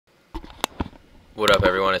What up,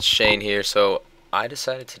 everyone? It's Shane here. So I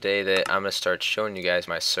decided today that I'm gonna start showing you guys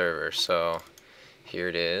my server. So here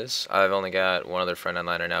it is. I've only got one other friend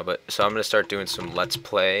online right now, but so I'm gonna start doing some Let's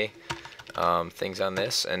Play things on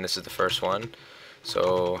this, and this is the first one.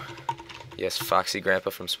 So yes, Foxy Grandpa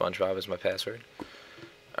from SpongeBob is my password.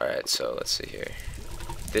 All right, so let's see here.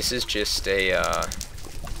 This is just a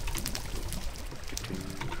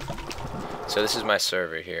so this is my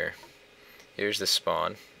server here. Here's the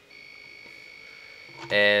spawn.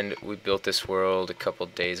 And we built this world a couple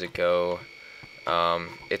days ago.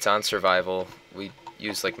 It's on survival. We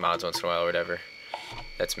use like mods once in a while or whatever.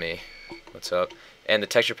 That's me. What's up? And the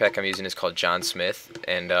texture pack I'm using is called John Smith,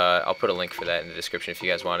 and I'll put a link for that in the description if you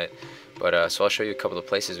guys want it. But so I'll show you a couple of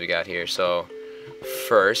places we got here. So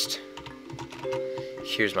first,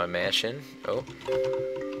 here's my mansion. Oh.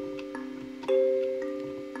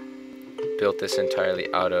 Built this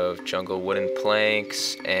entirely out of jungle wooden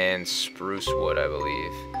planks and spruce wood, I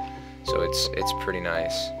believe. So it's pretty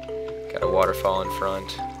nice. Got a waterfall in front.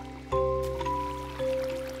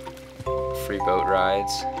 Free boat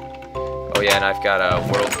rides. Oh yeah, and I've got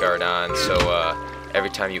a world guard on, so every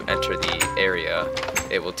time you enter the area,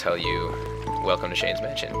 it will tell you, "Welcome to Shane's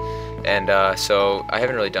Mansion." And so I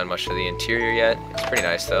haven't really done much to the interior yet. It's pretty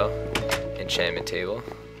nice though. Enchantment table.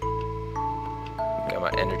 Got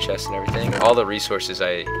my ender chest and everything. All the resources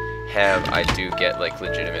I have, I do get like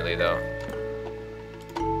legitimately though.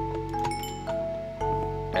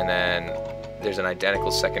 And then there's an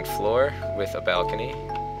identical second floor with a balcony.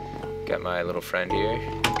 Got my little friend here.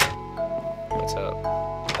 What's up?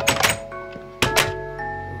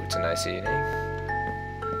 Ooh, it's a nice evening.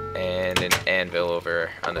 And an anvil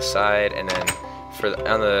over on the side, and then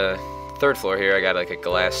on the third floor here, I got like a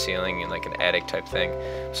glass ceiling and like an attic type thing.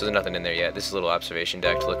 So there's nothing in there yet. This is a little observation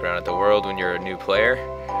deck to look around at the world when you're a new player.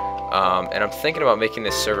 And I'm thinking about making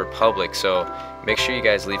this server public, so make sure you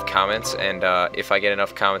guys leave comments, and if I get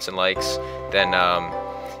enough comments and likes, then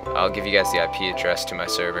I'll give you guys the IP address to my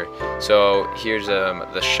server. So here's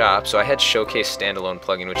the shop. So I had Showcase Standalone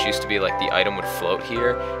plugin, which used to be like the item would float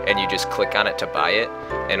here, and you just click on it to buy it,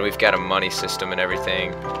 and we've got a money system and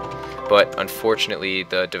everything. But unfortunately,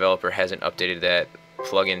 the developer hasn't updated that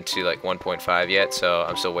plugin to like 1.5 yet, so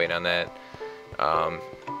I'm still waiting on that.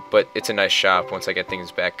 But it's a nice shop once I get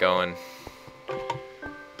things back going.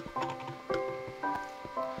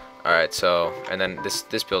 Alright, so, and then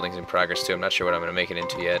this building's in progress too. I'm not sure what I'm going to make it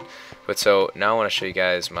into yet. But so, now I want to show you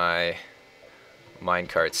guys my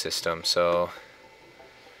minecart system. So,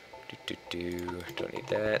 don't need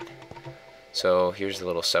that. So, here's the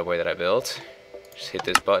little subway that I built. Just hit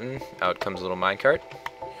this button, out comes a little minecart,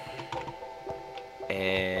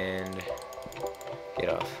 and get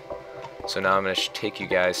off. So now I'm going to take you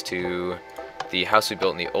guys to the house we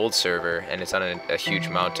built in the old server, and it's on a huge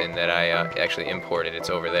mountain that I actually imported. It's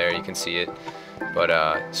over there, you can see it. But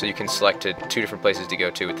so you can select two different places to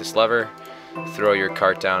go to with this lever, throw your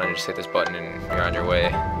cart down, and just hit this button, and you're on your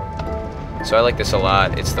way. So I like this a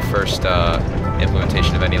lot. It's the first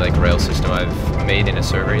implementation of any like rail system I've made in a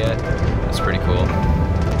server yet. It's pretty cool.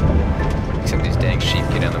 Except these dang sheep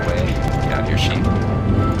get in the way. Get out here, sheep.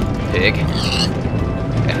 Pig.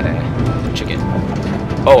 Chicken.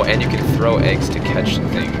 Oh, and you can throw eggs to catch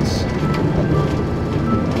things.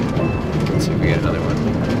 Let's see if we get another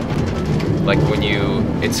one. Like when you,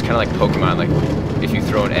 it's kind of like Pokemon. Like if you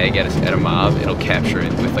throw an egg at a mob, it'll capture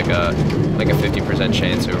it with like a 50%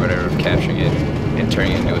 chance or whatever of capturing it and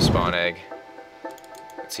turning it into a spawn egg.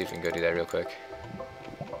 Let's see if we can go do that real quick.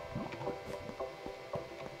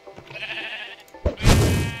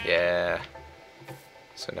 Yeah.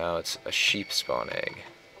 So now it's a sheep spawn egg.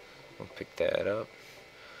 We'll pick that up.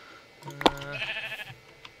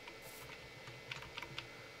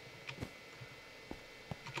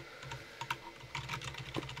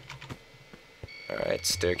 Alright,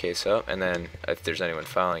 staircase up, and then if there's anyone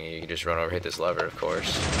following you, you can just run over, hit this lever, of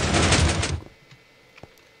course.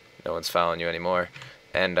 No one's following you anymore.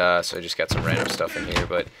 And so I just got some random stuff in here,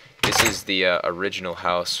 but this is the original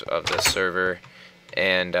house of the server,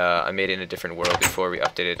 and I made it in a different world before we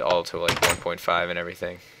updated all to like 1.5 and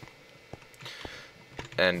everything.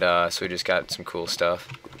 And so we just got some cool stuff.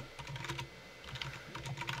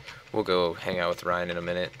 We'll go hang out with Ryan in a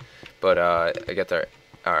minute, but I got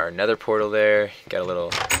our nether portal there, got a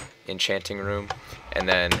little enchanting room, and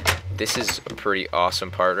then this is a pretty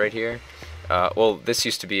awesome part right here. Well, this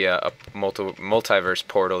used to be a multiverse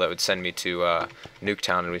portal that would send me to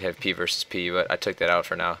Nuketown, and we'd have P versus P, but I took that out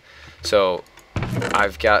for now. So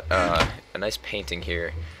I've got a nice painting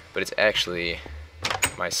here, but it's actually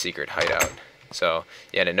my secret hideout. So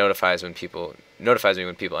yeah, and it notifies me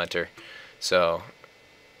when people enter. So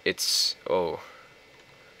it's, oh,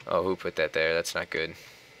 Oh, who put that there? That's not good.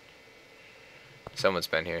 Someone's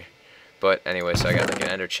been here. But anyway, so I got like an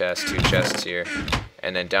ender chest, 2 chests here.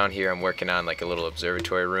 And then down here I'm working on like a little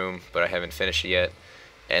observatory room, but I haven't finished it yet.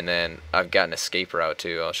 And then I've got an escape route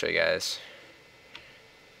too. I'll show you guys.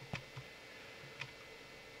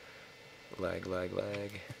 Lag, lag,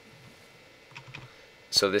 lag.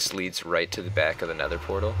 So this leads right to the back of the nether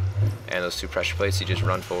portal. And those 2 pressure plates, you just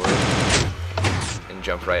run forward and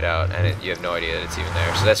jump right out, and you have no idea that it's even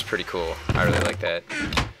there. So that's pretty cool. I really like that.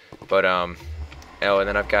 But oh, and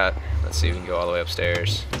then I've got, let's see, we can go all the way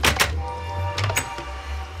upstairs.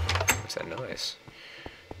 What's that noise?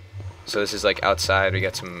 So this is like outside. We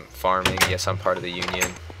got some farming. Yes, I'm part of the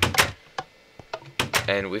union.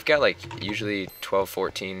 And we've got like usually 12,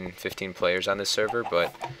 14, 15 players on this server,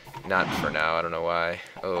 but not for now. I don't know why.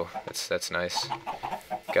 Oh, that's nice.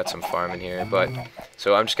 Got some farm in here, but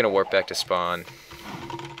so I'm just gonna warp back to spawn,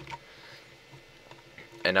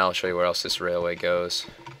 and now I'll show you where else this railway goes.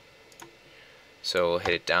 So we'll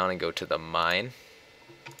hit it down and go to the mine.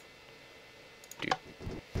 Dude.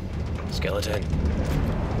 Skeleton.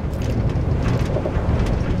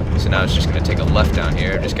 So now it's just gonna take a left down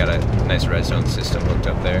here. Just got a nice redstone system hooked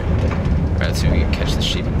up there. Alright, let's see if we can catch the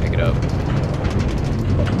sheep and pick it up.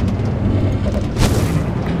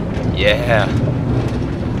 Yeah.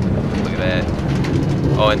 Look at that.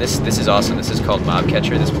 Oh, and this is awesome. This is called Mob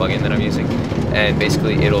Catcher, this plugin that I'm using. And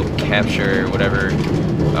basically it'll capture whatever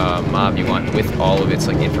mob you want with all of its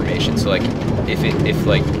like information. So like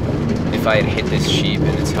if I had hit this sheep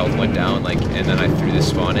and its health went down, like, and then I threw this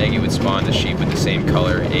spawn egg, it would spawn the sheep with the same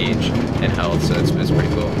color, age, and health. So it's pretty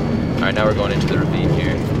cool. Alright, now we're going into the ravine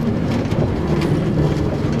here.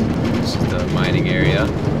 This is the mining area.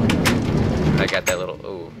 I got that little,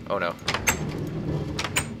 oh no.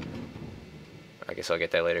 I guess I'll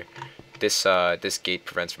get that later. This gate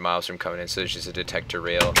prevents mobs from coming in, so there's just a detector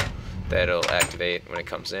rail that'll activate when it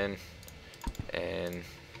comes in. And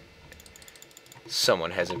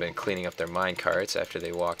someone hasn't been cleaning up their mine carts after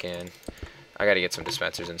they walk in. I gotta get some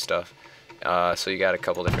dispensers and stuff. So you got a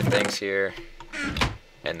couple different things here.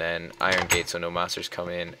 And then iron gate so no monsters come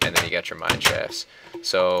in, and then you got your mine shafts.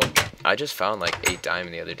 So I just found like 8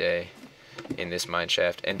 diamond the other day in this mine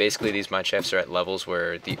shaft, and basically these mine shafts are at levels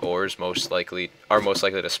where the ores are most likely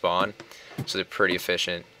to spawn, so they're pretty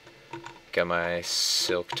efficient. Got my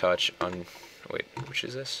silk touch on, wait, which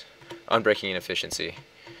is this? Unbreaking and efficiency.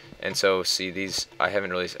 And so see these, I've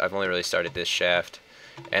only really started this shaft,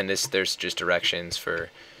 and there's just directions for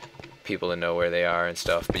people to know where they are and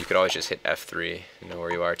stuff, but you could always just hit F3 and know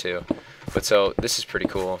where you are too. But so this is pretty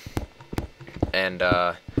cool. And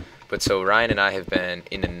but so Ryan and I have been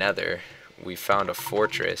in the nether. We found a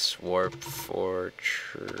fortress, warp fortress,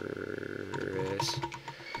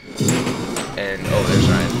 and oh, there's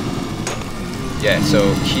Ryan. Yeah,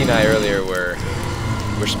 so he and I earlier were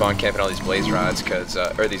spawn camping all these blaze rods,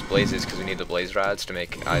 or these blazes, because we need the blaze rods to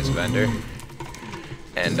make Eyes of Ender.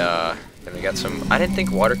 And then we got some. I didn't think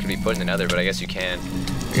water could be put in the nether, but I guess you can.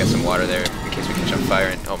 We got some water there in case we catch on fire.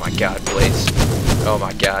 And oh my God, blaze! Oh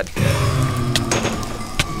my God.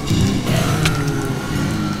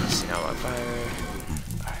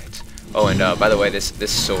 Oh, and by the way,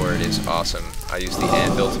 this sword is awesome. I used the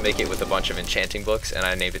anvil to make it with a bunch of enchanting books, and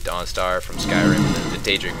I named it Dawnstar from Skyrim. And then the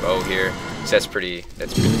Daedric bow here, so that's pretty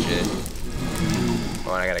legit.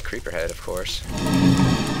 Oh, and I got a creeper head, of course.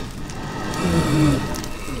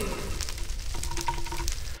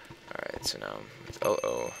 Alright, so now,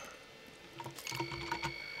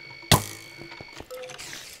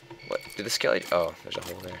 what did the skeleton? Oh, there's a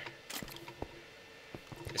hole there.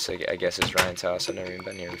 So I guess it's Ryan's house. I've never even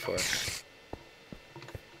been here before.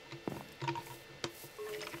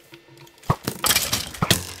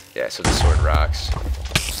 Yeah, so the sword rocks.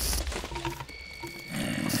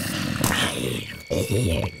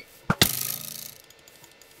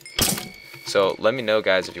 So let me know,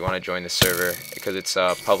 guys, if you want to join the server, because it's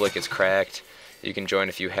public, it's cracked. You can join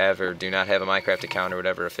if you have or do not have a Minecraft account or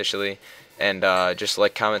whatever officially. And just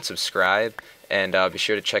like, comment, subscribe, and be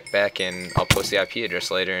sure to check back, and I'll post the IP address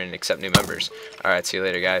later and accept new members. Alright, see you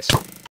later, guys.